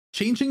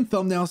Changing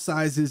thumbnail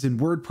sizes in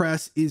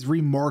WordPress is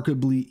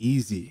remarkably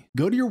easy.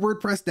 Go to your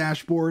WordPress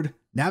dashboard,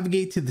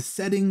 navigate to the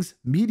Settings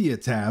Media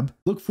tab,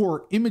 look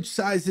for Image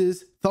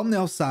Sizes,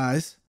 Thumbnail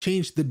Size,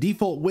 change the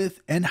default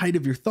width and height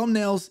of your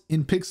thumbnails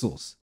in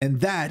pixels. And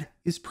that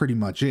is pretty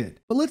much it.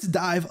 But let's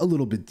dive a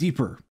little bit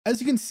deeper.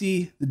 As you can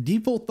see, the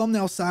default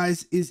thumbnail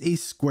size is a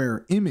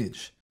square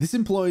image. This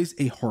employs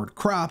a hard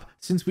crop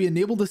since we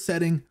enabled the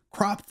setting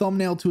Crop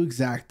Thumbnail to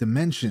Exact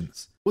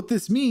Dimensions. What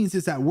this means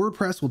is that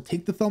WordPress will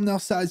take the thumbnail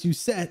size you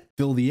set,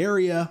 fill the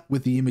area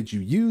with the image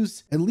you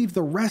use, and leave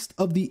the rest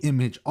of the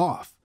image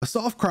off. A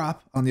soft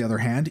crop, on the other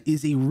hand,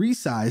 is a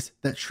resize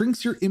that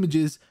shrinks your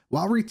images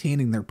while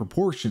retaining their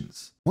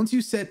proportions. Once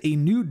you set a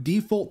new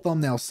default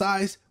thumbnail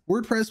size,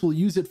 WordPress will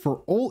use it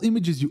for all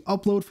images you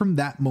upload from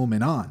that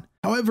moment on.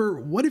 However,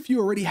 what if you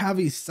already have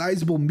a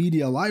sizable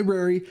media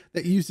library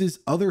that uses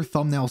other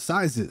thumbnail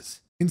sizes?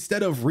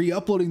 Instead of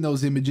re-uploading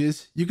those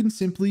images, you can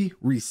simply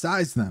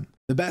resize them.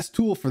 The best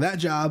tool for that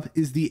job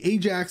is the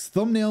Ajax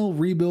Thumbnail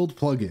Rebuild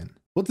plugin.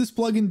 What this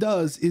plugin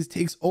does is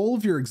takes all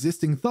of your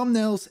existing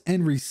thumbnails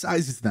and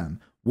resizes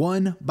them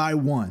one by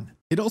one.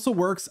 It also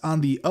works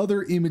on the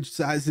other image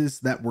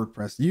sizes that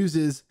WordPress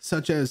uses,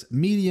 such as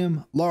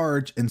medium,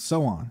 large, and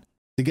so on.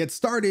 To get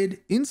started,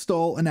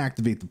 install and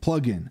activate the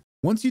plugin.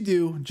 Once you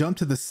do, jump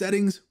to the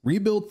Settings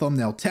Rebuild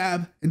Thumbnail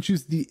tab and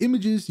choose the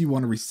images you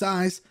want to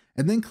resize,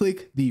 and then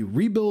click the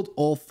Rebuild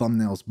All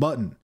Thumbnails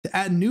button. To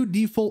add new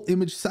default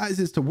image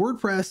sizes to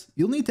WordPress,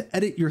 you'll need to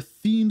edit your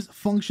theme's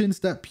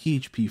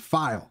functions.php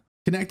file.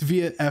 Connect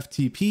via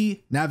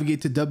FTP,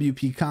 navigate to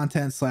WP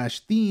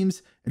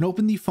content/themes, and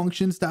open the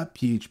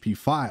functions.php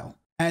file.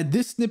 Add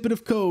this snippet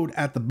of code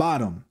at the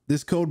bottom.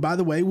 This code, by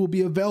the way, will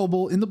be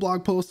available in the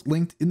blog post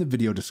linked in the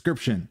video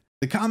description.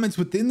 The comments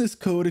within this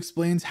code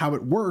explains how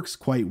it works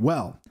quite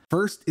well.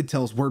 First, it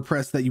tells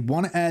WordPress that you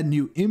want to add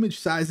new image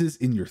sizes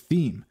in your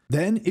theme.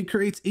 Then it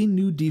creates a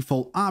new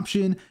default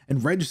option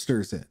and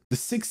registers it. The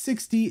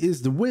 660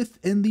 is the width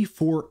and the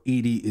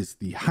 480 is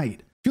the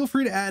height. Feel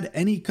free to add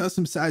any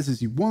custom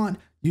sizes you want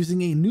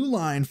using a new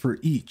line for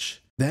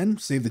each. Then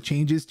save the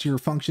changes to your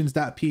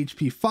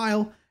functions.php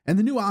file, and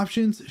the new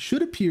options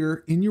should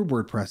appear in your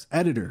WordPress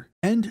editor.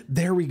 And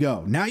there we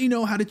go. Now you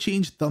know how to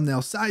change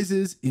thumbnail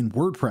sizes in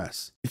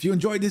WordPress. If you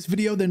enjoyed this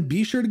video, then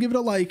be sure to give it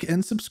a like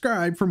and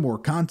subscribe for more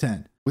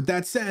content. With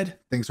that said,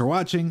 thanks for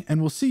watching,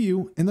 and we'll see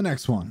you in the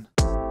next one.